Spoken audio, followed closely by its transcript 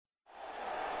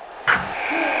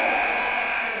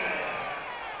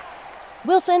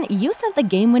Wilson, you sent the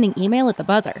game-winning email at the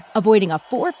buzzer, avoiding a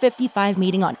 4:55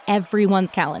 meeting on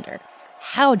everyone's calendar.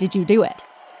 How did you do it?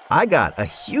 I got a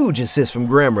huge assist from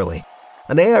Grammarly,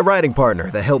 an AI writing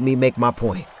partner that helped me make my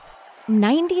point.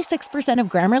 96% of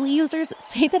Grammarly users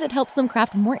say that it helps them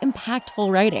craft more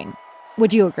impactful writing.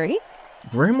 Would you agree?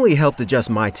 Grammarly helped adjust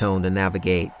my tone to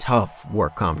navigate tough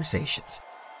work conversations.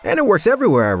 And it works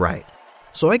everywhere I write,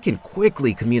 so I can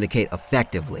quickly communicate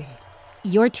effectively.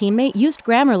 Your teammate used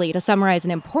Grammarly to summarize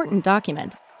an important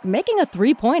document, making a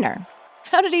 3-pointer.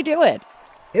 How did he do it?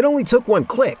 It only took one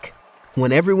click.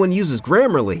 When everyone uses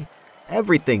Grammarly,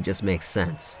 everything just makes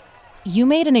sense. You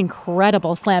made an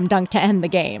incredible slam dunk to end the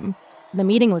game. The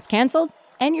meeting was canceled,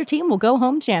 and your team will go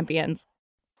home champions.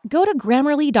 Go to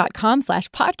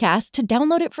Grammarly.com/podcast to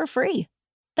download it for free.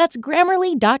 That's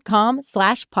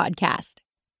Grammarly.com/podcast.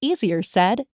 Easier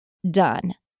said,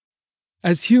 done.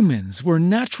 As humans, we're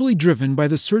naturally driven by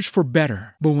the search for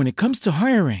better. But when it comes to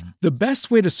hiring, the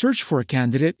best way to search for a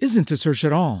candidate isn't to search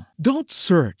at all. Don't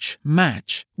search,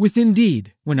 match with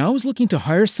Indeed. When I was looking to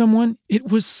hire someone,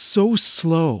 it was so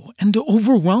slow and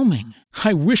overwhelming.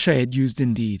 I wish I had used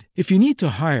Indeed. If you need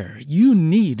to hire, you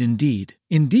need Indeed.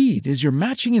 Indeed is your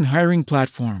matching and hiring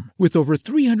platform with over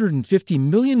 350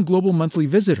 million global monthly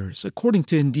visitors, according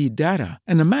to Indeed data,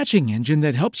 and a matching engine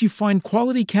that helps you find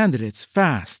quality candidates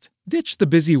fast. Ditch the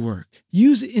busy work.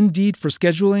 Use Indeed for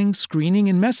scheduling, screening,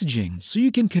 and messaging so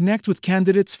you can connect with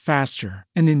candidates faster.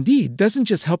 And Indeed doesn't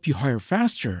just help you hire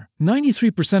faster.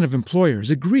 93% of employers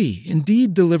agree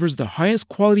Indeed delivers the highest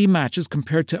quality matches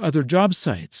compared to other job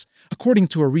sites, according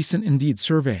to a recent Indeed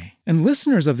survey. And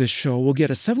listeners of this show will get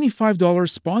a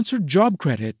 $75 sponsored job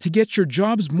credit to get your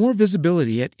jobs more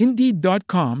visibility at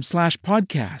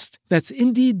Indeed.com/podcast. That's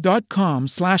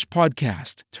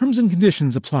Indeed.com/podcast. Terms and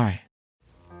conditions apply.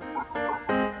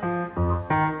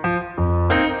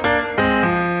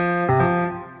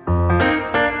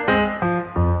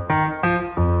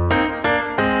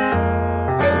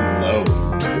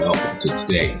 To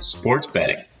today in sports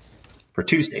betting for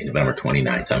Tuesday, November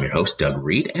 29th. I'm your host, Doug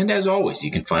Reed, and as always, you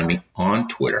can find me on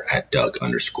Twitter at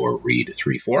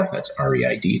Doug_Reed34. That's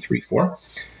REID34.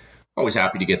 Always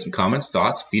happy to get some comments,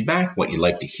 thoughts, feedback, what you'd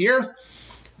like to hear.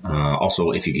 Also,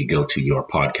 if you could go to your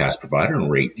podcast provider and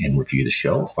rate and review the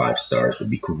show, 5 stars would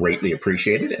be greatly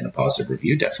appreciated, and a positive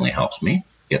review definitely helps me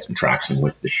get some traction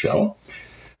with the show.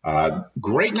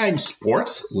 Great night in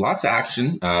sports, lots of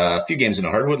action, a few games in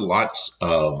the hardwood, lots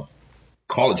of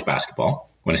college basketball.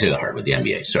 When I say the hardwood, the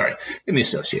NBA, sorry, in the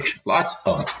association. Lots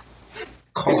of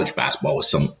college basketball with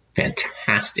some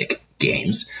fantastic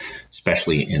games,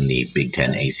 especially in the Big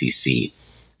Ten ACC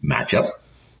matchup.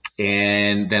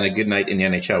 And then a good night in the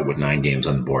NHL with 9 games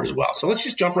on the board as well. So let's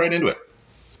just jump right into it.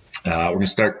 We're going to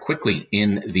start quickly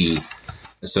in the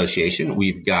association.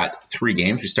 We've got 3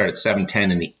 games. We start at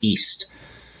 7:10 in the East.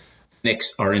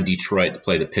 Knicks are in Detroit to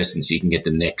play the Pistons. You can get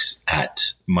the Knicks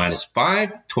at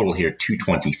 -5. Total here,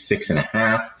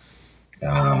 226.5.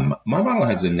 My model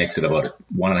has the Knicks at about a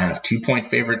 1.5, 2-point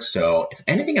favorite. So if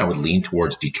anything, I would lean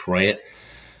towards Detroit,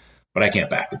 but I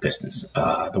can't back the Pistons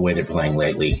the way they're playing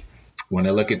lately. When I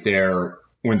look at the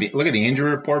injury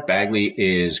report, Bagley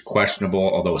is questionable,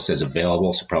 although it says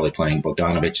available. So probably playing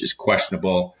Bogdanović is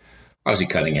questionable.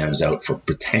 Obviously, Cunningham's out for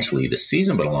potentially the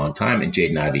season, but a long time. And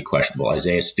Jaden Ivey, questionable.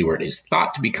 Isaiah Stewart is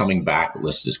thought to be coming back, but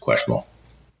listed as questionable.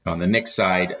 On the Knicks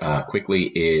side, quickly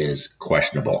is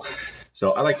questionable.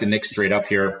 So I like the Knicks straight up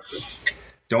here.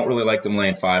 Don't really like them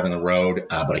laying 5 on the road,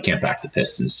 but I can't back the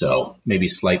Pistons. So maybe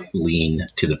slight lean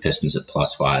to the Pistons at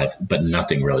 +5, but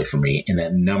nothing really for me. And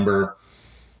that number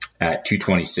at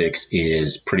 226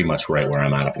 is pretty much right where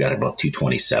I'm at. I've got about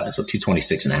 227. So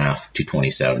 226.5,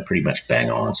 227, pretty much bang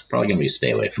on. So probably going to be a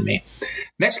stay away from me.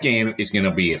 Next game is going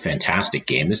to be a fantastic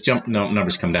game. This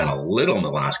numbers come down a little in the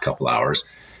last couple hours.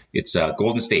 It's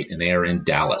Golden State, and they are in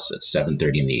Dallas at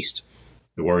 7:30 in the East.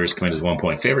 The Warriors come in as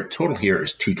 1-point favorite. Total here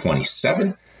is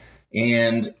 227.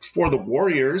 And for the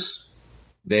Warriors,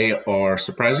 they are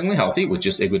surprisingly healthy with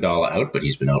just Iguodala out, but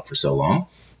he's been out for so long.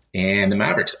 And the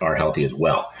Mavericks are healthy as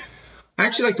well. I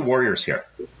actually like the Warriors here.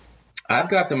 I've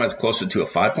got them as closer to a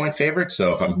 5-point favorite.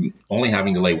 So if I'm only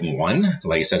having to lay 1,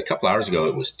 like I said a couple hours ago,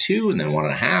 it was 2 and then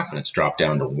 1.5, and it's dropped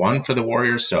down to 1 for the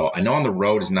Warriors. So I know on the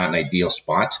road is not an ideal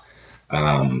spot.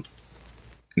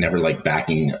 Never like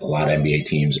backing a lot of NBA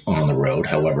teams on the road.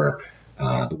 However,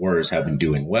 the Warriors have been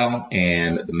doing well,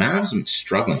 and the Mavs have been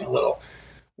struggling a little.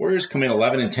 Warriors come in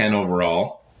 11-10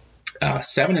 overall,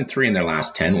 7-3 in their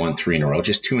last 10, won 3 in a row,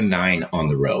 just 2-9 on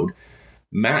the road.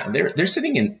 They're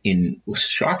sitting in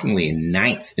shockingly in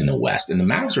 9th in the West, and the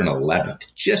Mavs are in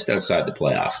 11th, just outside the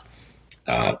playoff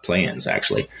play-ins,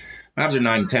 actually. Mavs are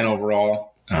 9-10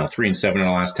 overall. 3-7 in the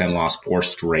last 10, lost 4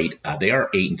 straight. They are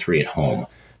 8-3 at home.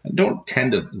 I don't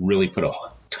tend to really put a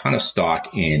ton of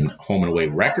stock in home and away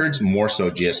records, more so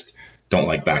just don't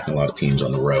like backing a lot of teams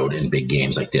on the road in big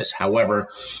games like this. However,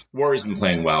 Warriors have been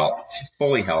playing well,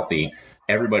 fully healthy.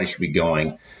 Everybody should be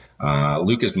going.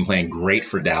 Luke has been playing great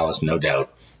for Dallas, no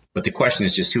doubt. But the question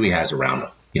is just who he has around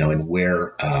him, and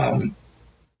where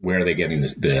are they getting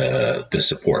the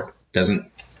support?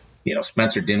 Doesn't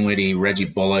Spencer Dinwiddie, Reggie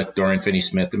Bullock, Dorian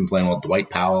Finney-Smith have been playing well. Dwight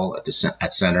Powell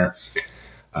at center.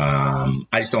 I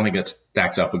just don't think that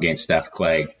stacks up against Steph,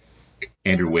 Clay,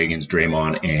 Andrew Wiggins,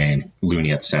 Draymond, and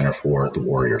Looney at center for the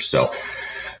Warriors. So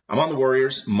I'm on the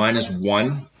Warriors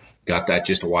 -1. Got that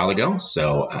just a while ago.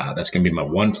 So that's going to be my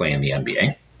one play in the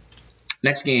NBA.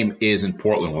 Next game is in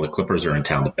Portland while the Clippers are in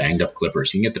town, the banged up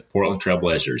Clippers. You can get the Portland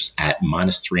Trailblazers at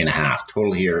 -3.5.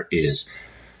 Total here is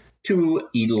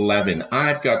 211.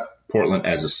 I've got Portland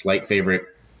as a slight favorite,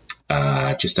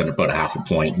 just under about a half a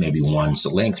point, maybe 1. So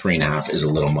laying 3.5 is a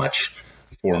little much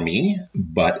for me.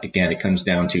 But again, it comes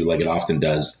down to, like it often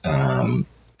does,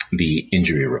 the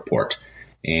injury report.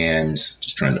 And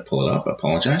just trying to pull it up. I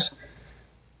apologize.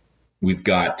 We've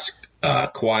got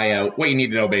Kawhi out. What you need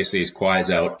to know basically is Kawhi's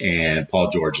out and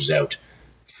Paul George is out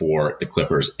for the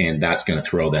Clippers, and that's going to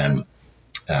throw them.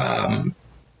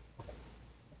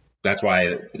 That's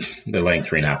why they're laying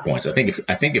 3.5 points. I think if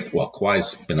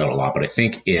Kawhi's been out a lot, but I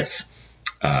think if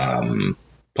Paul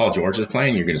George is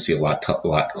playing, you're going to see a lot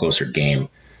closer game,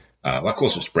 a lot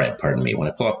closer spread. Pardon me. When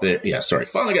I pull up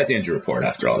finally got the injury report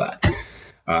after all that.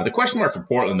 The question mark for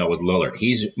Portland though was Lillard.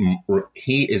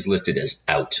 He is listed as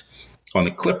out. On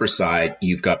the Clippers side,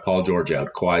 you've got Paul George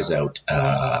out, Kawhi's out,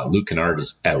 Luke Kennard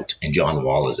is out, and John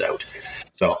Wall is out.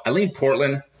 So I lean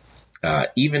Portland,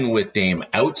 even with Dame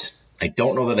out. I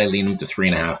don't know that I lean them to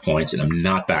 3.5 points, and I'm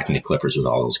not backing the Clippers with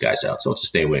all those guys out. So it's a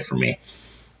stay away from me.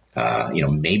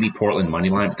 Maybe Portland money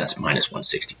line, but that's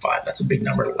 -165. That's a big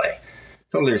number to lay.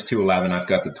 Total there's 211. I've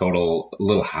got the total a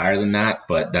little higher than that,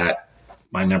 but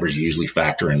my numbers usually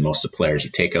factor in most of the players.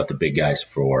 You take out the big guys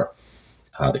for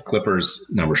the Clippers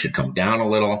number should come down a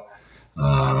little,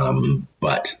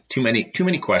 but too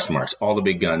many question marks. All the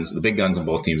big guns on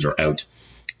both teams are out,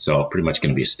 so pretty much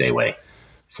going to be a stay away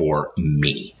for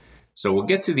me. So we'll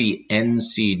get to the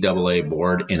NCAA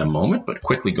board in a moment, but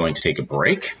quickly going to take a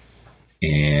break,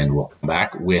 and we'll come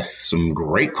back with some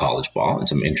great college ball and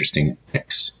some interesting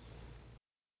picks.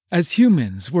 As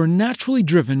humans, we're naturally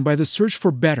driven by the search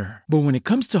for better. But when it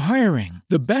comes to hiring,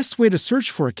 the best way to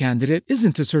search for a candidate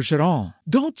isn't to search at all.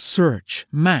 Don't search,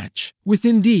 match with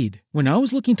Indeed. When I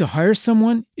was looking to hire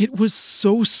someone, it was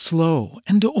so slow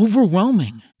and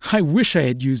overwhelming. I wish I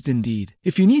had used Indeed.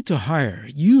 If you need to hire,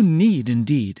 you need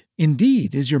Indeed.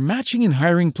 Indeed is your matching and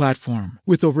hiring platform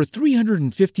with over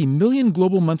 350 million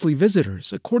global monthly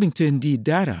visitors, according to Indeed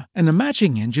data, and a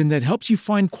matching engine that helps you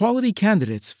find quality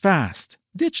candidates fast.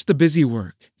 Ditch the busy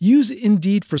work. Use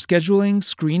Indeed for scheduling,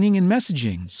 screening, and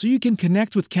messaging so you can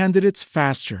connect with candidates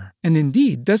faster. And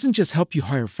Indeed doesn't just help you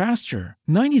hire faster.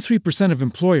 93% of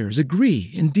employers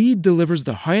agree Indeed delivers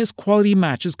the highest quality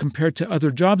matches compared to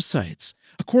other job sites,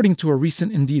 according to a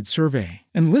recent Indeed survey.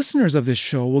 And listeners of this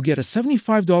show will get a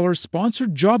 $75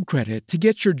 sponsored job credit to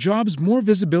get your jobs more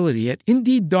visibility at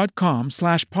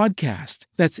Indeed.com/podcast.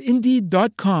 That's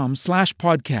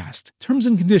Indeed.com/podcast. Terms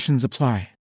and conditions apply.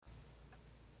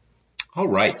 All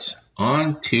right,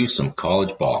 on to some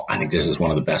college ball. I think this is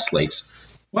one of the best slates.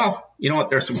 Well, you know what?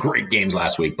 There's some great games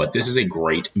last week, but this is a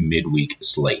great midweek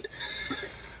slate.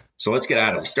 So let's get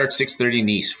at it. We start 6:30 in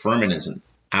the East. Furman is in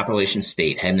Appalachian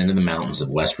State, heading into the mountains of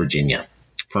West Virginia.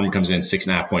 Furman comes in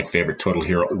 6.5 point favorite. Total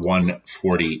here at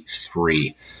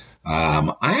 143.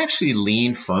 I actually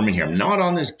lean Furman here. I'm not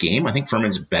on this game. I think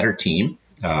Furman's a better team.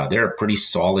 They're a pretty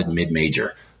solid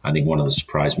mid-major. I think one of the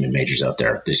surprise mid-majors out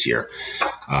there this year.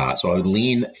 So I would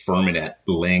lean Furman at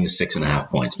laying 6.5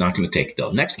 points. Not going to take it,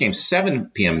 though. Next game, 7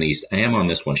 p.m. in the East. I am on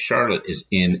this one. Charlotte is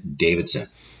in Davidson.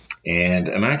 And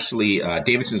I'm actually,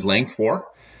 Davidson's laying 4.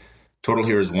 Total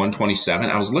here is 127.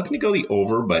 I was looking to go the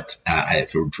over, but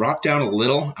if it dropped down a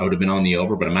little, I would have been on the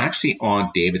over. But I'm actually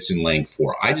on Davidson laying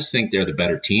 4. I just think they're the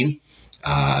better team.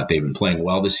 They've been playing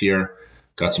well this year.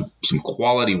 Got some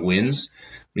quality wins.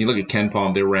 When you look at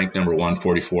KenPom, they're ranked number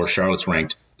 144.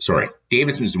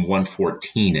 Davidson's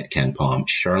 114 at KenPom.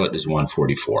 Charlotte is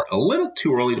 144. A little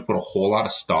too early to put a whole lot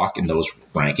of stock in those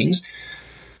rankings.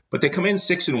 But they come in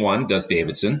 6-1, does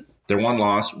Davidson. Their one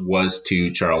loss was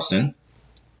to Charleston.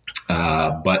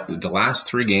 But the last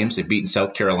 3 games, they've beaten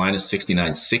South Carolina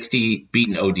 69-60,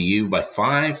 beaten ODU by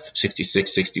 5,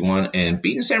 66-61, and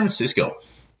beaten San Francisco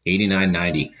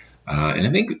 89-90. And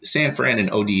I think San Fran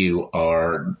and ODU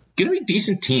are going to be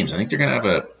decent teams. I think they're going to have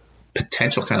a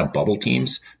potential kind of bubble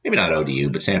teams. Maybe not ODU,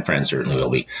 but San Fran certainly will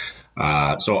be.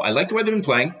 So I like the way they've been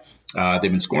playing. They've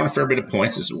been scoring a fair bit of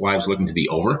points. This is why I was looking to the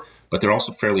over. But they're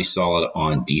also fairly solid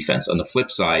on defense. On the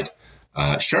flip side,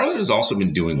 Charlotte has also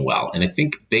been doing well. And I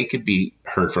think they could be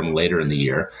heard from later in the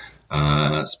year,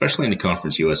 especially in the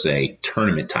Conference USA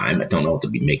tournament time. I don't know if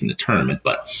they'll be making the tournament,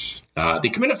 but they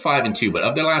come in at 5-2. But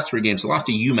of their last 3 games, they lost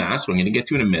to UMass, who I'm going to get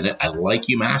to in a minute. I like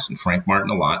UMass and Frank Martin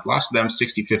a lot. Lost to them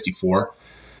 60-54.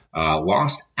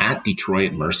 Lost at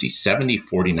Detroit Mercy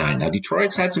 70-49. Now,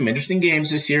 Detroit's had some interesting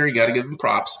games this year. You got to give them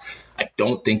props. I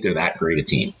don't think they're that great a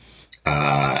team.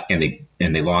 And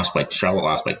they lost Charlotte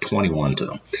lost by 21 to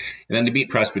them. And then to beat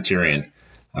Presbyterian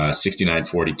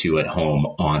 69-42 at home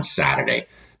on Saturday.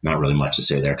 Not really much to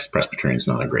say there because Presbyterian's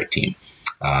not a great team.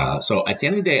 So at the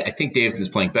end of the day, I think Davidson's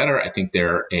playing better. I think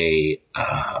they're a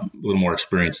little more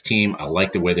experienced team. I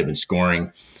like the way they've been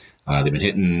scoring. They've been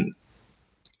hitting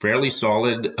fairly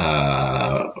solid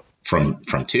from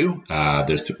 2.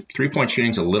 Their 3-point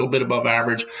shooting's a little bit above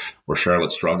average, where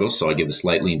Charlotte struggles. So I give the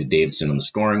slight lean to Davidson on the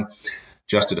scoring.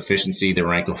 Adjusted efficiency, they're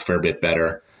ranked a fair bit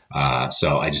better.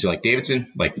 So I just like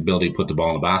Davidson, like the ability to put the ball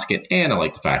in the basket, and I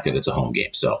like the fact that it's a home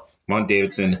game. So I'm on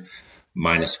Davidson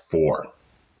 -4.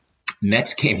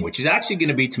 Next game, which is actually going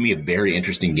to be, to me, a very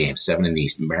interesting game, 7 in the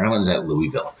East. Maryland's at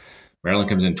Louisville. Maryland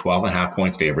comes in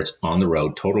 12.5-point favorites on the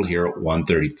road, total here at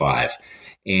 135.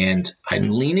 And I'm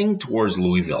leaning towards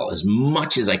Louisville as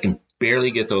much as I can barely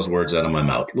get those words out of my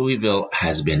mouth. Louisville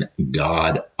has been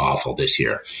god-awful this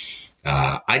year.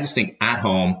 I just think at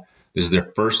home, this is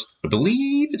their first, I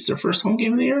believe it's their first home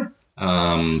game of the year.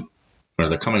 Or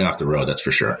they're coming off the road, that's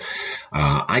for sure.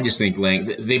 I just think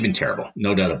they've been terrible,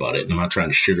 no doubt about it. I'm not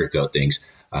trying to sugarcoat things,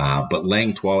 but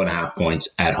laying 12.5 points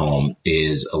at home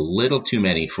is a little too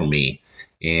many for me.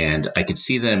 And I could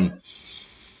see them,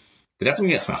 I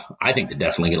think they're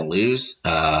definitely going to lose,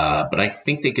 but I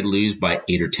think they could lose by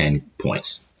 8 or 10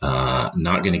 points.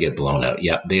 Not going to get blown out.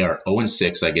 Yep, they are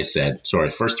 0-6, like I said.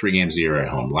 Sorry, first 3 games of the year at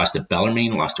home. Lost to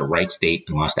Bellarmine, lost to Wright State,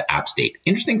 and lost to App State.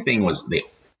 Interesting thing was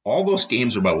all those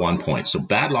games were about 1 point. So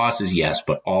bad losses, yes,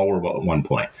 but all were about 1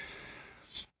 point.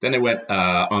 Then they went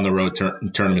on the road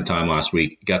tournament time last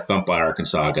week. Got thumped by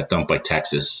Arkansas. Got thumped by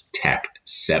Texas Tech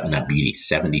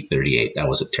 70-38. That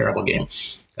was a terrible game.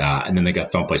 And then they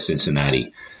got thumped by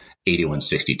Cincinnati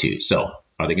 81-62. So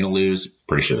are they going to lose?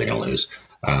 Pretty sure they're going to lose.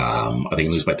 Are they going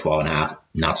to lose by 12.5?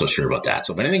 Not so sure about that.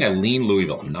 So if anything, I lean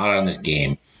Louisville. I'm not on this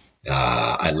game.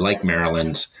 I like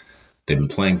Maryland. They've been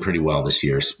playing pretty well this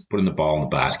year, putting the ball in the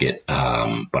basket.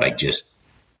 But I just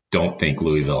don't think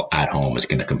Louisville at home is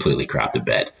going to completely crap the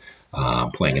bed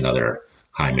playing another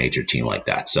high major team like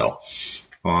that. So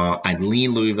I'd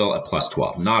lean Louisville at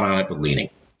 +12. Not on it, but leaning.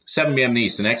 7 p.m. in the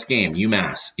East. The next game,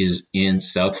 UMass is in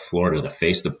South Florida to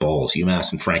face the Bulls.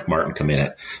 UMass and Frank Martin come in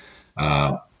at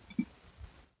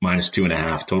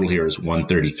 -2.5. Total here is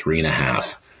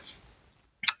 133.5.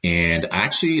 And I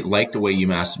actually like the way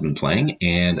UMass has been playing,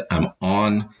 and I'm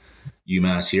on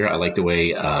UMass here. I like the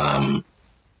way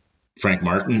Frank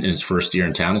Martin, in his first year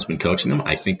in town, has been coaching them.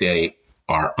 I think they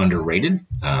are underrated.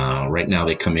 Right now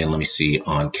they come in, let me see,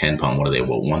 on KenPom. What are they?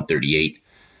 Well, 138.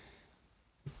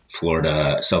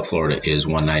 South Florida is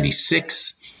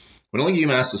 196. When I look at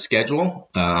UMass's schedule,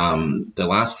 the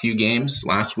last few games,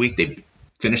 last week, they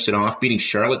finished it off beating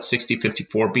Charlotte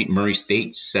 60-54, beat Murray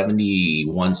State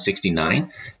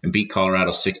 71-69, and beat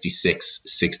Colorado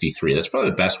 66-63. That's probably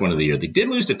the best one of the year. They did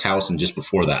lose to Towson just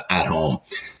before that at home,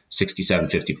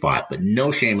 67-55, but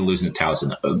no shame in losing to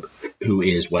Towson, who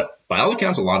is what, by all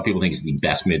accounts, a lot of people think is the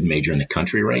best mid-major in the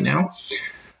country right now.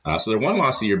 So their one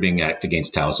loss of the year being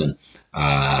against Towson.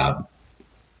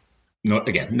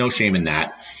 No shame in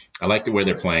that. I like the way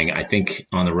they're playing. I think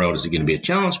on the road is going to be a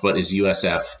challenge, but is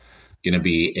USF going to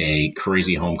be a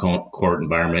crazy home court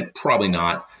environment? Probably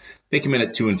not. They come in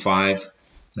at 2-5.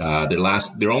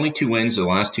 Their only 2 wins, the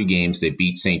last 2 games, they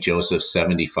beat St. Joseph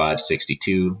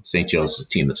 75-62. St. Joseph's a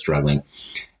team that's struggling.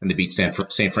 And they beat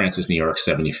St. Francis, New York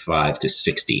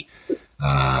 75-60.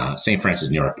 St. Francis,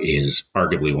 New York is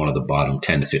arguably one of the bottom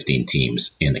 10 to 15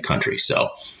 teams in the country.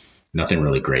 So nothing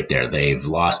really great there. They've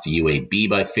lost to UAB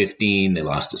by 15. They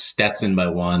lost to Stetson by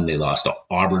 1. They lost to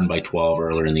Auburn by 12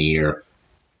 earlier in the year.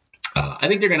 I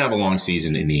think they're going to have a long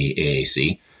season in the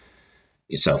AAC.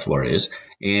 South Florida is.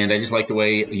 And I just like the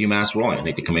way UMass rolling. I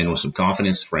think they come in with some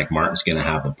confidence. Frank Martin's going to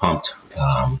have them pumped,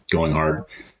 going hard.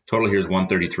 Total here is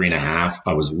 133.5.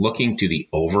 I was looking to the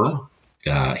over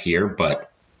here, but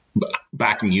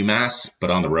backing UMass,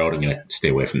 but on the road, I'm going to stay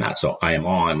away from that. So I am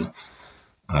on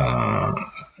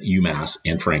UMass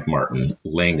and Frank Martin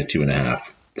laying the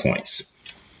 2.5 points.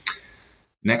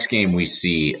 Next game we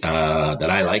see that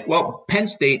I like. Well, Penn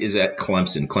State is at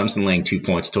Clemson. Clemson laying 2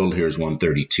 points. Total here is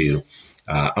 132.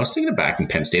 I was thinking of backing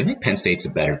Penn State. I think Penn State's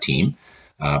a better team.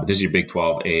 But this is your Big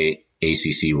 12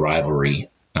 ACC rivalry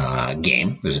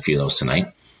game. There's a few of those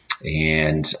tonight.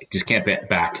 And I just can't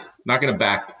back. Not going to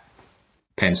back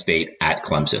Penn State at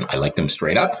Clemson. I like them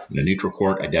straight up. In a neutral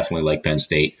court, I definitely like Penn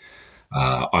State.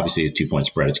 Obviously, the 2-point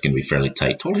spread, it's going to be fairly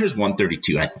tight. Total here's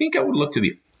 132. I think I would look to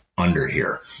the under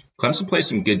here. Clemson plays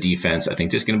some good defense. I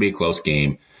think this is going to be a close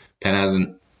game.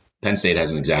 Penn State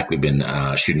hasn't exactly been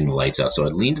shooting the lights out. So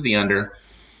I'd lean to the under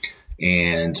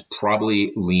and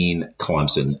probably lean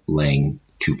Clemson laying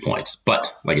 2 points.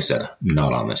 But like I said,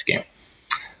 not on this game.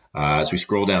 As we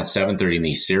scroll down, 7:30 in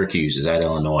the East, Syracuse is at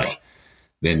Illinois.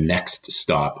 The next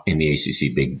stop in the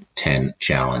ACC Big Ten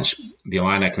Challenge. The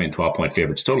Illini come in 12-point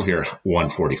favorites. Total here,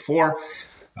 144.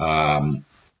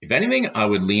 If anything, I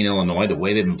would lean Illinois. The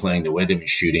way they've been playing, the way they've been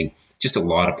shooting, just a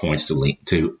lot of points to lay.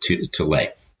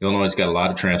 Illinois has got a lot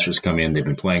of transfers come in. They've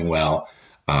been playing well.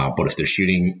 But if their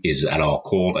shooting is at all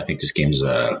cold, I think this game's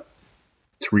a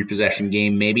 3-possession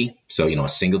game maybe. So, a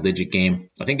single-digit game.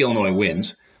 I think Illinois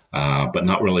wins, but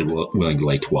not really willing to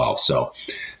lay 12. So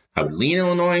I would lean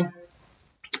Illinois.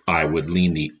 I would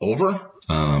lean the over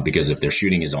because if their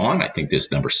shooting is on, I think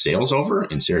this number sails over,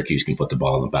 and Syracuse can put the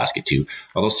ball in the basket too.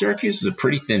 Although Syracuse is a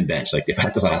pretty thin bench, like they've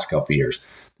had the last couple of years.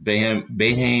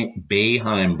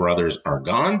 Boeheim brothers are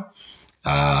gone,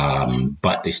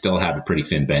 but they still have a pretty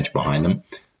thin bench behind them.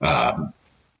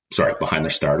 Behind their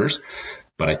starters.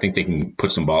 But I think they can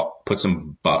put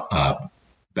some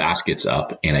baskets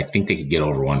up, and I think they could get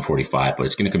over 145, but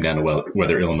it's going to come down to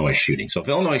whether Illinois is shooting. So if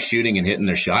Illinois is shooting and hitting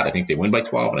their shot, I think they win by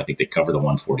 12, and I think they cover the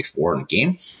 144 in the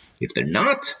game. If they're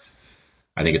not,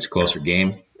 I think it's a closer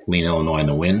game. Lean Illinois in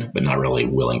the win, but not really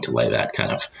willing to lay that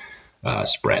kind of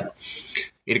spread.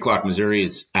 8 o'clock, Missouri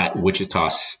is at Wichita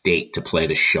State to play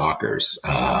the Shockers.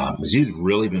 Mizzou's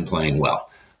really been playing well.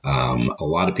 A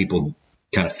lot of people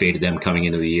kind of faded them coming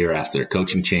into the year after their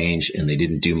coaching change, and they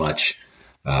didn't do much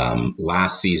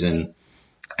last season.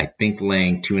 I think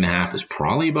laying 2.5 is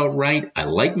probably about right. I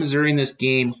like Missouri in this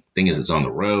game. Thing is, it's on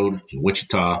the road in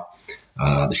Wichita.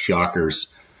 The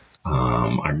Shockers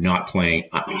are not really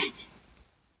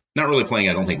playing,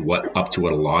 I don't think, up to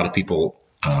what a lot of people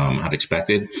have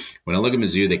expected. When I look at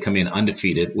Mizzou, they come in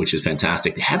undefeated, which is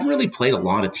fantastic. They haven't really played a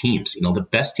lot of teams. The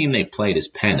best team they played is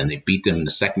Penn, and they beat them in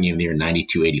the second game of the year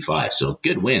 92-85. So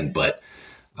good win, but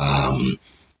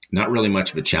not really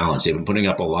much of a challenge. They've been putting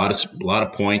up a lot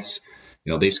of points.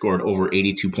 They've scored over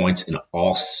 82 points in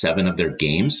all 7 of their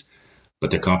games,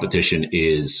 but their competition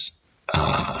is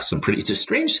it's a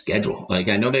strange schedule. Like,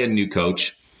 I know they had a new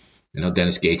coach. I know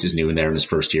Dennis Gates is new in there in his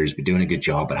first year. He's been doing a good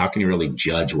job, but how can you really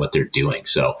judge what they're doing?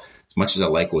 So as much as I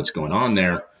like what's going on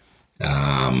there,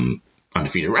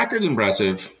 undefeated record's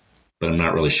impressive, but I'm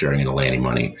not really sure I'm going to lay any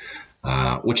money.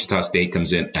 Wichita State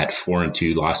comes in at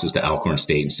 4-2, losses to Alcorn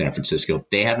State and San Francisco.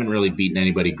 They haven't really beaten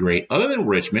anybody great other than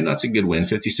Richmond. That's a good win,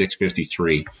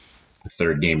 56-53, the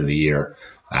third game of the year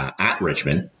at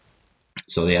Richmond.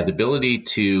 So they have the ability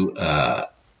to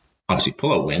obviously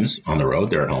pull out wins on the road.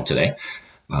 They're at home today.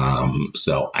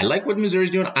 So I like what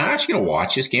Missouri's doing. I'm actually going to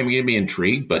watch this game. I'm going to be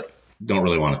intrigued, but don't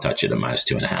really want to touch it at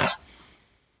 -2.5.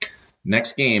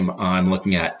 Next game I'm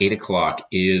looking at, 8 o'clock,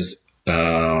 is, where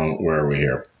are we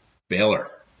here?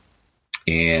 Baylor.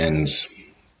 And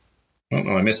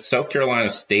I missed. South Carolina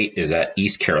State is at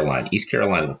East Carolina. East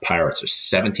Carolina, the Pirates, are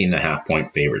 17.5-point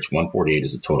favorites. 148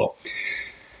 is the total.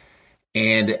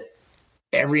 And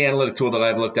every analytic tool that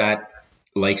I've looked at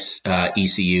likes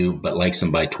ECU, but likes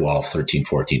them by 12, 13,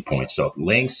 14 points. So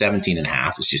laying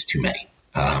 17.5 is just too many.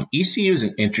 ECU is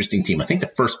an interesting team. I think the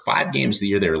first 5 games of the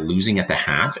year they were losing at the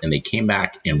half, and they came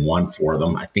back and won 4 of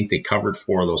them. I think they covered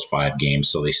 4 of those 5 games.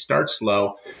 So they start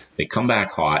slow. They come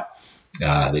back hot.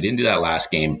 They didn't do that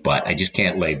last game, but I just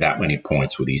can't lay that many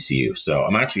points with ECU. So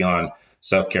I'm actually on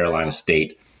South Carolina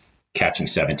State catching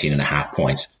 17.5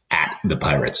 points at the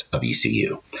Pirates of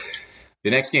ECU. The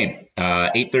next game,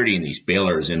 8:30 in these.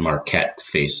 Baylor is in Marquette to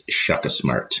face Shaka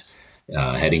Smart,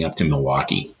 heading up to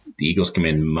Milwaukee. The Eagles come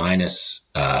in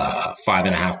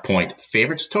 -5.5-point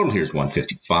favorites. Total here is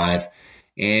 155.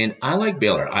 And I like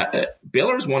Baylor.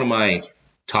 Baylor is one of my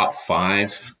top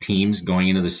 5 teams going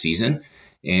into the season.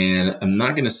 And I'm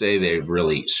not going to say they've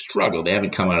really struggled. They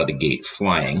haven't come out of the gate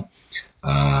flying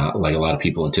like a lot of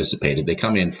people anticipated. They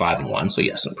come in 5-1. So,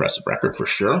 yes, impressive record for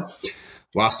sure.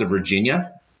 Lost to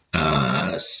Virginia,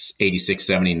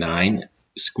 86-79.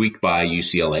 Squeaked by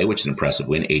UCLA, which is an impressive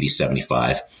win,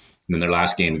 80-75. And then their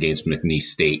last game against McNeese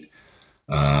State,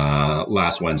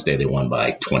 last Wednesday, they won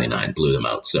by 29, blew them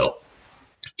out. So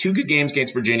 2 good games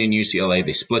against Virginia and UCLA.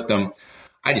 They split them.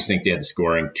 I just think they have the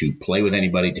scoring to play with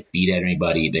anybody, to beat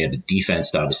anybody. They have the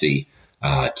defense to obviously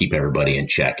keep everybody in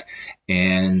check.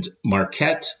 And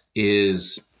Marquette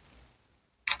is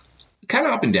kind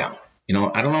of up and down.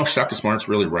 I don't know if Shaka Smart's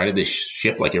really righted this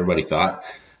ship like everybody thought.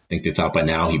 I think they thought by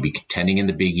now he'd be contending in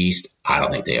the Big East. I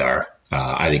don't think they are.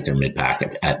 I think they're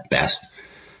mid-pack at best.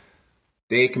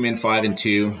 They come in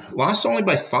 5-2, lost only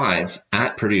by 5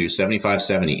 at Purdue,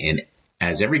 75-70. And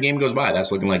as every game goes by,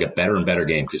 that's looking like a better and better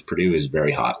game because Purdue is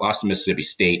very hot. Lost to Mississippi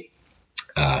State,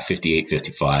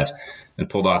 58-55, and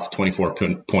pulled off a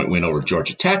 24-point win over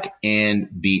Georgia Tech and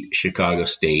beat Chicago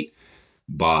State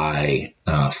by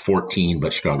 14,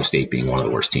 but Chicago State being one of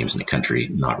the worst teams in the country,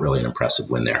 not really an impressive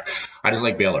win there. I just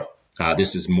like Baylor.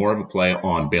 This is more of a play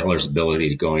on Baylor's ability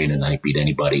to go in and not beat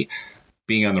anybody.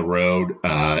 Being on the road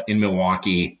in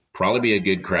Milwaukee, probably be a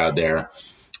good crowd there.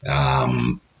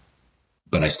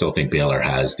 But I still think Baylor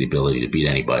has the ability to beat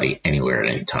anybody anywhere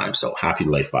at any time. So happy to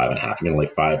lay 5.5. I'm going to lay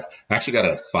 5. I actually got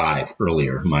it at 5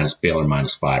 earlier, Baylor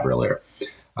 -5 earlier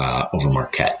over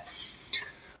Marquette.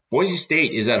 Boise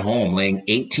State is at home laying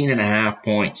 18.5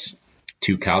 points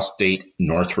to Cal State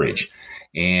Northridge.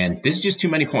 And this is just too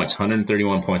many points,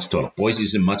 131 points total.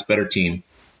 Boise's a much better team.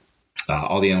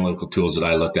 All the analytical tools that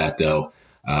I looked at, though,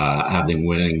 have them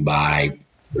winning by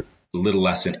a little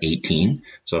less than 18.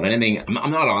 So if anything,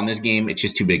 I'm not on this game. It's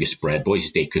just too big a spread. Boise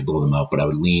State could blow them out, but I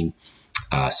would lean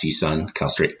CSUN, Cal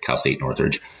State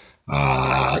Northridge.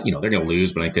 They're going to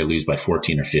lose, but I think they lose by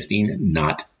 14 or 15,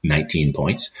 not 19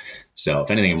 points. So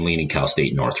if anything, I'm leaning Cal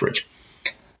State Northridge.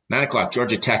 9 o'clock,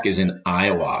 Georgia Tech is in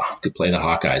Iowa to play the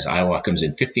Hawkeyes. Iowa comes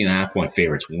in 15.5-point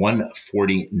favorites.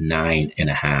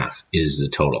 149.5 is the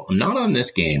total. I'm not on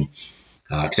this game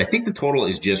because I think the total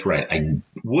is just right. I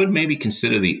would maybe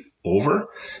consider the over.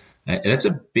 That's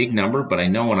a big number, but I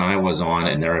know when Iowa's on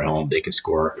and they're at home, they can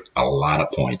score a lot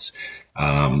of points.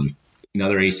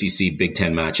 Another ACC Big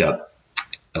Ten matchup.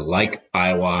 I like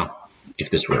Iowa. If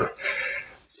this were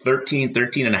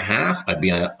 13.5, I'd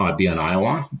be on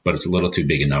Iowa, but it's a little too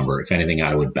big a number. If anything,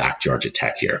 I would back Georgia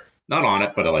Tech here. Not on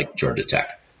it, but I like Georgia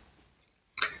Tech.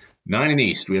 9 in the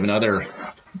East, we have another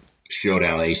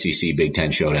showdown, ACC Big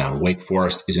Ten showdown. Wake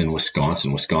Forest is in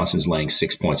Wisconsin. Wisconsin's laying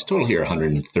 6 points. Total here,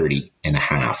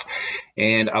 130.5.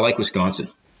 And I like Wisconsin.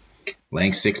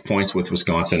 Laying 6 points with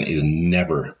Wisconsin is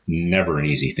never an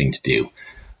easy thing to do.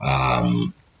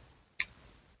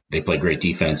 They play great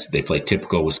defense. They play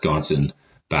typical Wisconsin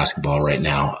basketball right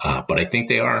now. But I think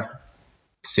they are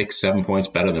 6-7 points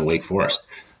better than Wake Forest.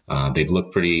 They've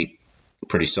looked pretty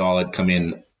solid. Come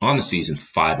in on the season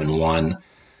 5-1.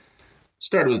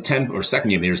 Started with second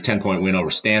game, there's a 10-point win over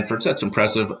Stanford. So that's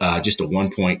impressive. Just a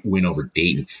 1-point win over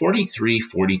Dayton,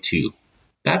 43-42.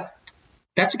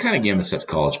 That's the kind of game that sets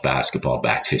college basketball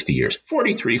back 50 years.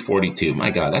 43-42.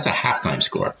 My God, that's a halftime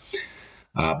score.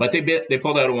 But they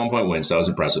pulled out a 1-point win, so that was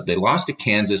impressive. They lost to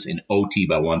Kansas in OT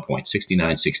by 1 point,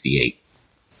 69-68.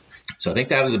 So I think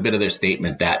that was a bit of their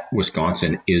statement that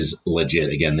Wisconsin is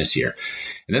legit again this year.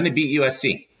 And then they beat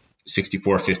USC,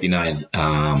 64-59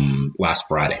 last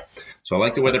Friday. So I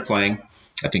like the way they're playing.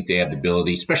 I think they have the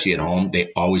ability, especially at home.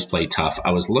 They always play tough.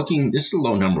 I was looking, this is a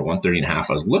low number, 130.5.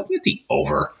 I was looking at the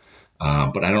over,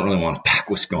 but I don't really want to back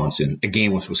Wisconsin, a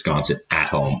game with Wisconsin at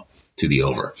home to the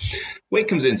over. Wake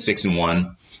comes in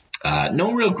 6-1.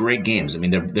 No real great games. I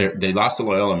mean, they lost to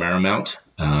Loyola Marymount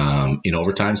in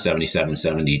overtime,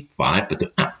 77-75.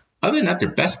 But other than that,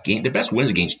 their best wins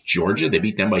against Georgia. They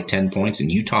beat them by 10 points.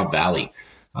 And Utah Valley,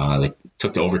 they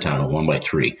took to overtime and won by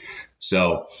 3.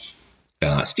 So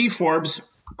Steve Forbes,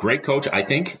 great coach, I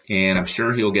think, and I'm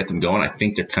sure he'll get them going. I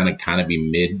think they're kind of be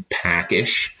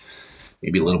mid-pack-ish,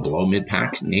 maybe a little below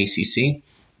mid-pack in the ACC.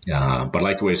 But I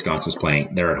like the way Wisconsin's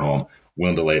playing. They're at home.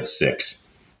 Willing to lay at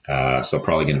 6. So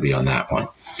probably going to be on that one.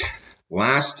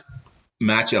 Last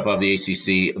matchup of the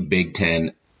ACC Big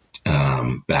Ten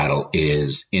battle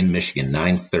is in Michigan,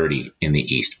 9:30 in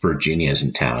the East. Virginia is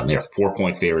in town, and they're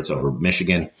 4-point favorites over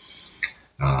Michigan.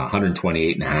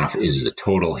 128.5 is the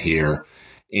total here.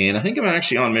 And I think I'm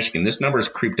actually on Michigan. This number has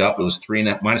creeped up. It was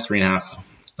 -3.5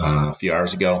 a few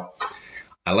hours ago.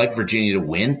 I like Virginia to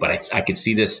win, but I could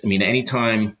see this. I mean,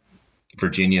 anytime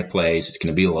Virginia plays, it's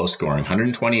going to be low scoring.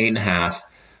 128.5,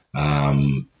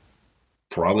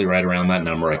 probably right around that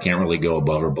number. I can't really go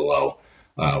above or below.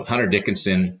 With Hunter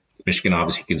Dickinson, Michigan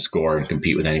obviously can score and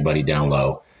compete with anybody down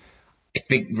low. I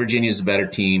think Virginia's a better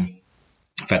team.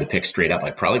 If I had to pick straight up,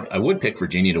 I would pick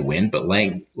Virginia to win, but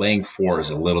laying 4 is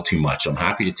a little too much. So I'm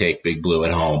happy to take Big Blue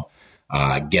at home,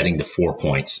 getting the 4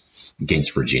 points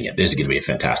against Virginia. This is going to be a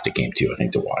fantastic game, too, I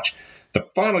think, to watch. The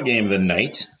final game of the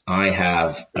night, I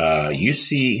have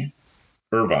UC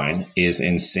Irvine is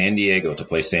in San Diego to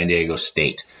play San Diego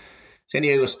State. San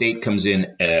Diego State comes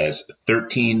in as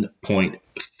 13-point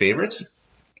favorites.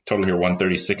 Total here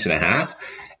 136.5.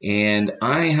 And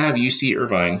I have UC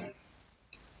Irvine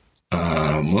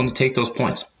willing to take those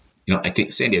points. I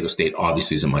think San Diego State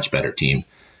obviously is a much better team.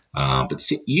 But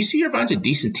UC Irvine's a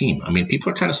decent team. I mean,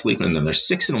 people are kind of sleeping on them. They're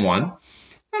 6-1.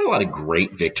 Not a lot of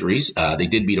great victories. They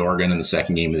did beat Oregon in the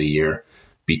second game of the year.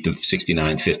 Beat them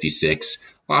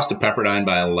 69-56. Lost to Pepperdine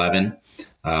by 11.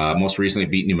 Most recently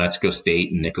beat New Mexico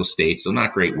State and Nicholls State. So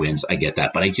not great wins. I get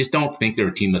that. But I just don't think they're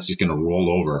a team that's just going to roll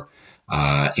over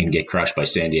and get crushed by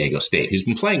San Diego State, who's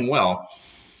been playing well.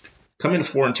 Come in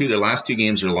 4-2. Their last two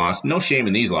games are lost. No shame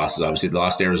in these losses, obviously. They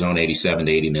lost to Arizona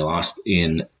 87-80, and they lost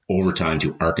in overtime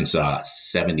to Arkansas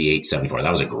 78-74.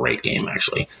 That was a great game,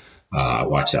 actually. I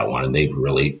watched that one, and they've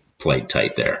really played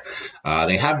tight there.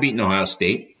 They have beaten Ohio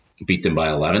State, beat them by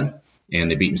 11,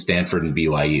 and they've beaten Stanford and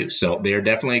BYU. So they're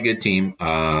definitely a good team,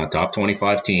 top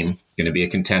 25 team, going to be a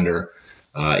contender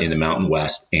in the Mountain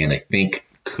West, and I think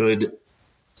could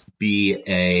be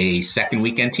a second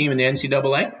weekend team in the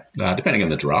NCAA, depending on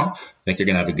the draw. I think they're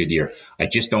going to have a good year. I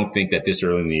just don't think that this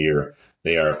early in the year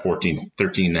they are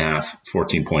 13.5,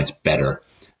 14 points better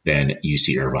than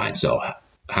UC Irvine. So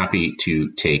happy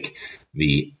to take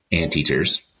the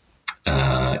Anteaters.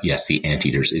 Yes, the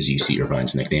Anteaters is UC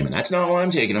Irvine's nickname, and that's not why I'm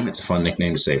taking them. It's a fun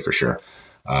nickname to say for sure.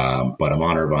 But I'm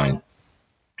on Irvine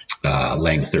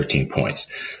laying 13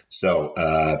 points. So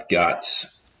I've got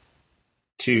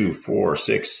 2, 4,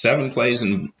 6, 7 plays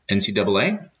in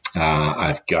NCAA.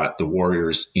 I've got the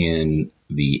Warriors in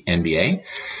the NBA,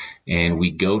 and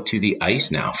we go to the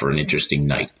ice now for an interesting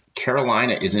night.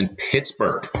 Carolina is in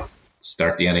Pittsburgh.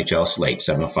 Start the NHL slate,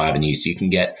 7:05 in the East. You can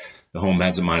get the home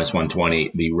Reds at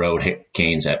 -120, the road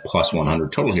Canes at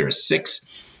 +100. Total here is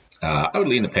 6. I would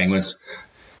lean the Penguins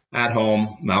at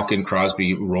home. Malkin,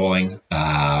 Crosby rolling,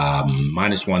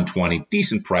 -120,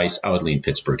 decent price. I would lean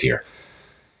Pittsburgh here.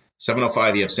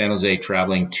 7:05, you have San Jose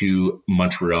traveling to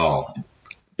Montreal.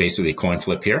 Basically a coin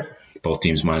flip here. Both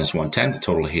teams -110. The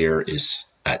total here is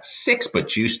at 6, but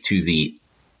juiced to the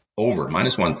over,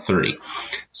 -130.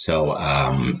 So,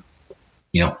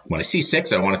 when I see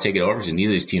 6, I want to take it over because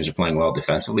neither of these teams are playing well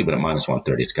defensively, but at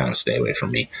 -130, it's kind of a stay away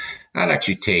from me. I'd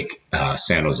actually take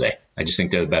San Jose. I just think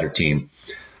they're the better team.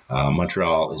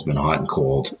 Montreal has been hot and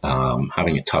cold,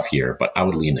 having a tough year, but I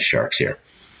would lean the Sharks here.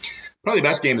 Probably the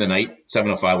best game of the night,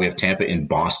 7:05, we have Tampa in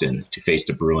Boston to face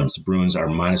the Bruins. The Bruins are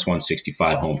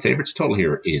 -165 home favorites. Total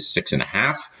here is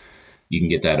 6.5. You can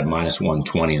get that at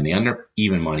 -120 in the under,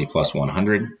 even money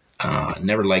 +100.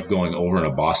 Never like going over in a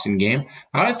Boston game.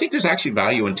 I think there's actually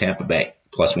value in Tampa Bay,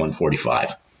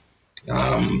 +145.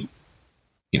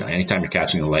 Anytime you're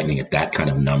catching the Lightning at that kind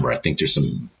of number, I think there's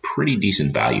some pretty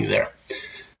decent value there.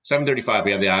 7:35,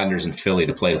 we have the Islanders in Philly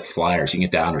to play with Flyers. You can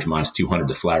get the Islanders -200,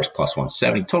 the Flyers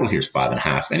 +170. Total here is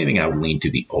 5.5. Anything I would lean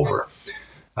to the over.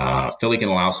 Philly can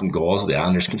allow some goals. The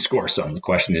Islanders can score some. The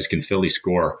question is, can Philly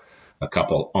score a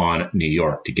couple on New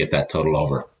York to get that total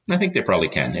over? I think they probably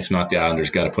can. If not, the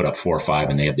Islanders got to put up 4 or 5,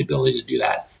 and they have the ability to do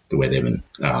that the way they've been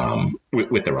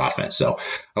with their offense. So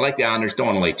I like the Islanders. Don't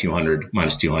want to lay 200,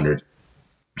 -200.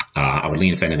 I would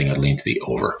lean, if anything, I'd lean to the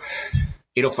over.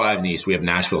 8:05 in the East, we have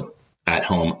Nashville at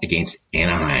home against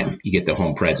Anaheim. You get the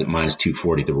home Preds at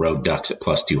 -240, the road Ducks at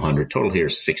 +200. Total here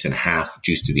is 6.5,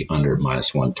 juice to the under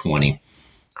 -120.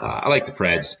 I like the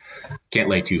Preds. Can't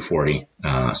lay 240,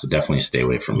 so definitely stay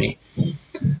away from me.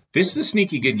 This is a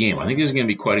sneaky good game. I think this is going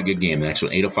to be quite a good game. The next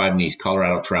one, 8:05 in the East,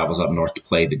 Colorado travels up north to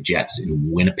play the Jets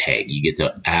in Winnipeg. You get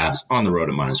the Avs on the road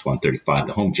at -135,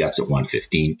 the home Jets at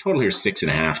 115. Total here is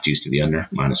 6.5, juice to the under,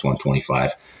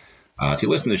 -125. If you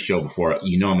listen to the show before,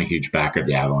 you know I'm a huge backer of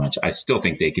the Avalanche. I still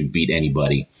think they can beat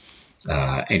anybody,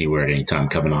 anywhere at any time,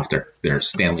 coming off their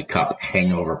Stanley Cup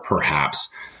hangover, perhaps.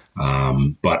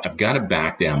 But I've got to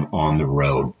back them on the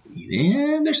road.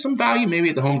 Yeah, there's some value maybe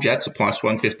at the home Jets at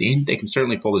 +115. They can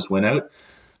certainly pull this win out.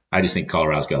 I just think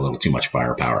Colorado's got a little too much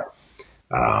firepower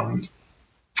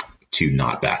to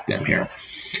not back them here.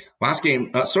 Third last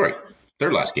game of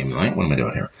the night. What am I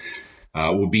doing here?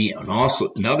 Will be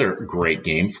another great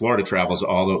game. Florida travels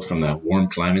all the way from the warm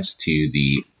climates to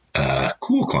the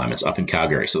cool climates up in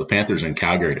Calgary. So the Panthers are in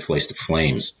Calgary to face the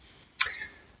Flames.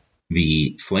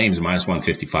 The Flames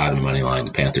 -155 in the money line.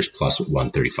 The Panthers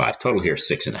 +135. Total here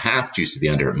 6.5. Juice to the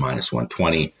under at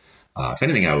 -120. If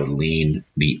anything, I would lean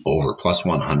the over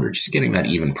 +100. Just getting that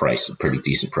even price, a pretty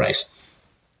decent price.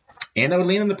 And I would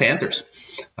lean on the Panthers.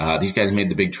 These guys made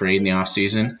the big trade in the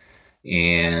offseason.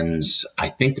 And I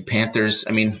think the Panthers,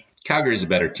 Calgary's a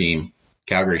better team.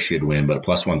 Calgary should win, but a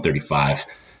 +135.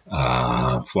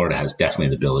 Florida has definitely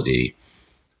the ability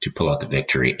to pull out the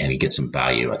victory, and you get some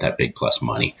value at that big plus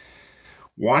money.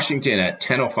 Washington at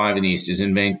 10:05 in the East is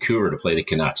in Vancouver to play the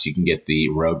Canucks. You can get the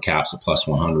road Caps at plus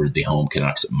 100, the home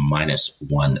Canucks at minus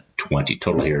 120.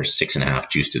 Total here is 6.5,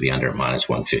 juice to the under at minus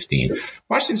 115.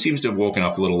 Washington seems to have woken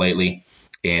up a little lately,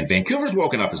 and Vancouver's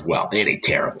woken up as well. They had a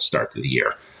terrible start to the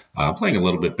year, playing a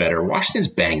little bit better. Washington's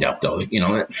banged up, though. You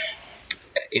know,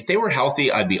 if they were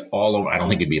healthy, I'd be all over. I don't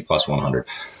think it'd be a plus 100.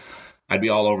 I'd be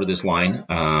all over this line,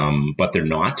 but they're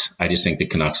not. I just think the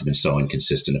Canucks have been so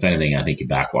inconsistent. If anything, I think you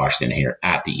back Washington here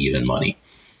at the even money.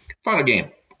 Final game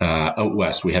out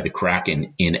west, we have the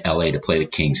Kraken in LA to play the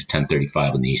Kings at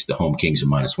 10:35 in the East. The home Kings are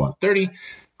minus 130,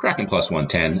 Kraken plus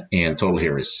 110, and total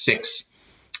here is 6.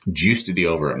 Juice to the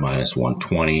over at minus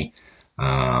 120.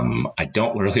 I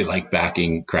don't really like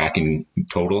backing Kraken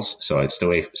totals, so I'd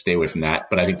stay away from that.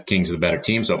 But I think the Kings are the better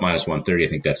team, so at minus 130, I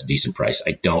think that's a decent price.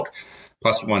 I don't.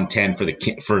 Plus 110 for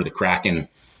the Kraken.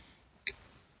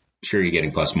 Sure, you're getting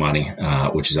plus money,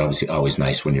 which is obviously always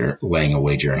nice when you're laying a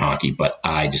wager in hockey. But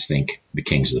I just think the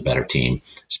Kings are the better team,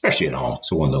 especially at home.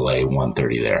 So one to lay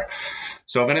 130 there.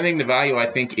 So if anything, the value I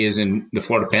think is in the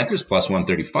Florida Panthers plus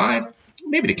 135.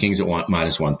 Maybe the Kings at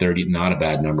minus 130. Not a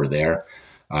bad number there.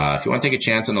 If you want to take a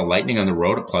chance on the Lightning on the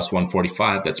road at plus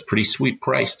 145, that's a pretty sweet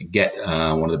price to get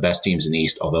one of the best teams in the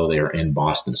East, although they are in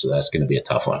Boston. So that's going to be a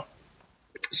tough one.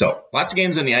 So lots of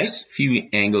games on the ice, a few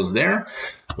angles there,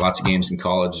 lots of games in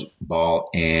college ball,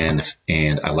 and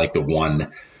I like the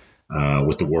one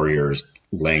with the Warriors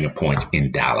laying a point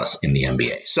in Dallas in the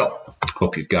NBA. So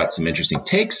hope you've got some interesting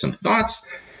takes, some thoughts.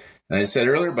 And as I said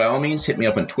earlier, by all means, hit me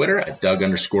up on Twitter at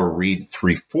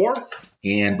Doug_Reed34.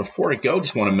 And before I go,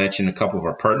 just want to mention a couple of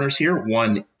our partners here.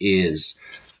 One is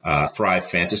Thrive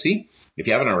Fantasy. If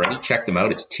you haven't already, check them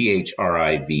out. It's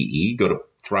THRIVE. Go to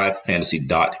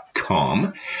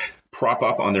thrivefantasy.com. Prop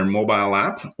up on their mobile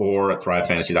app or at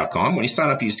thrivefantasy.com. When you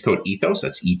sign up, use the code ETHOS,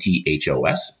 that's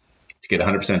ETHOS, to get a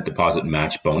 100% deposit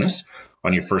match bonus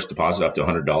on your first deposit up to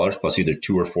 $100, plus either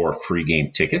 2 or 4 free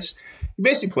game tickets. You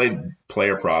basically play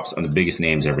player props on the biggest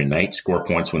names every night, score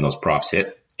points when those props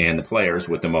hit, and the players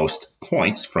with the most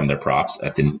points from their props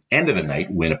at the end of the night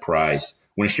win a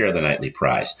share of the nightly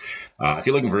prize. If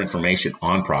you're looking for information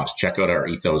on props, check out our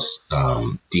Ethos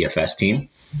DFS team.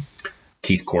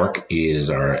 Keith Cork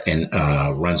runs our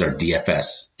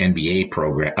DFS NBA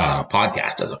program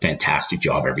podcast. Does a fantastic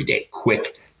job every day.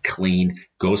 Quick, clean,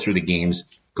 goes through the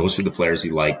games, goes through the players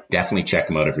you like. Definitely check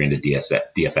them out if you're into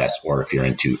DFS or if you're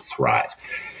into Thrive.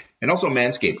 And also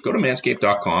Manscaped. Go to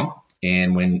manscaped.com.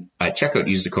 And when I check out,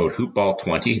 use the code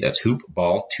HoopBall20. That's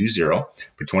HoopBall20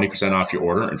 for 20% off your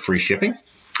order and free shipping.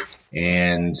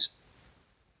 And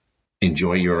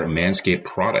enjoy your Manscaped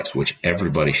products, which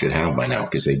everybody should have by now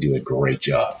because they do a great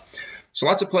job. So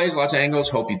lots of plays, lots of angles.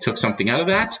 Hope you took something out of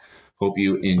that. Hope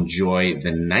you enjoy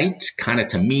the night. Kind of,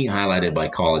 to me, highlighted by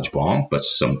college ball, but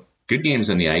some good games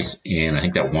on the ice, and I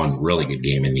think that one really good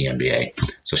game in the NBA.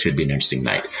 So it should be an interesting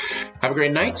night. Have a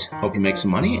great night. Hope you make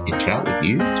some money, and chat with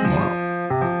you tomorrow.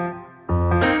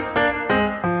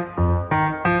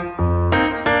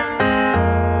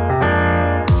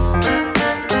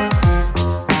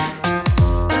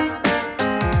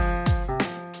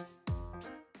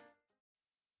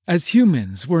 As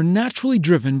humans, we're naturally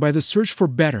driven by the search for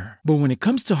better. But when it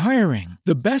comes to hiring,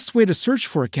 the best way to search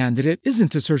for a candidate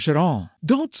isn't to search at all.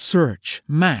 Don't search,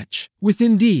 match with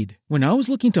Indeed. When I was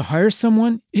looking to hire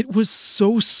someone, it was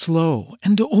so slow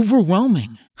and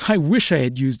overwhelming. I wish I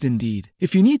had used Indeed.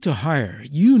 If you need to hire,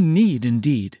 you need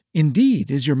Indeed.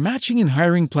 Indeed is your matching and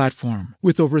hiring platform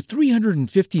with over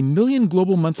 350 million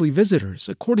global monthly visitors,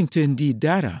 according to Indeed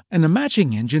data, and a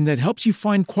matching engine that helps you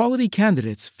find quality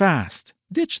candidates fast.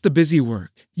 Ditch the busy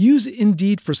work. Use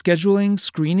Indeed for scheduling,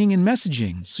 screening, and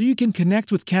messaging so you can connect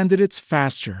with candidates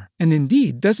faster. And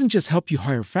Indeed doesn't just help you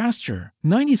hire faster.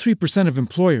 93% of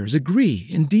employers agree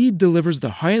Indeed delivers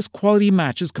the highest quality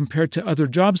matches compared to other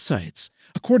job sites,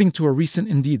 according to a recent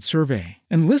Indeed survey.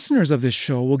 And listeners of this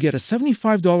show will get a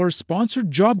 $75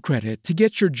 sponsored job credit to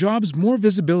get your jobs more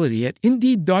visibility at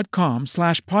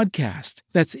Indeed.com/podcast.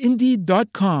 That's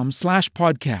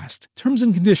Indeed.com/podcast. Terms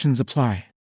and conditions apply.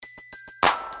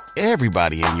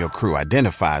 Everybody in your crew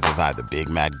identifies as either Big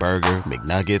Mac Burger,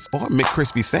 McNuggets, or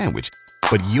McCrispy Sandwich.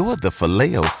 But you're the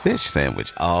Filet-O-Fish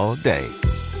Sandwich all day.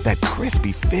 That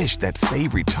crispy fish, that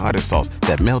savory tartar sauce,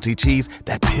 that melty cheese,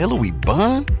 that pillowy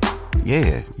bun.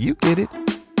 Yeah, you get it.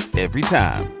 Every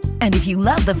time. And if you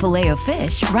love the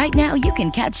Filet-O-Fish, right now you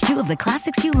can catch 2 of the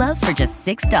classics you love for just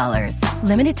 $6.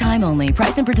 Limited time only.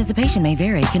 Price and participation may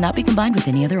vary. Cannot be combined with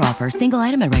any other offer. Single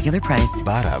item at regular price.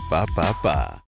 Ba-da-ba-ba-ba.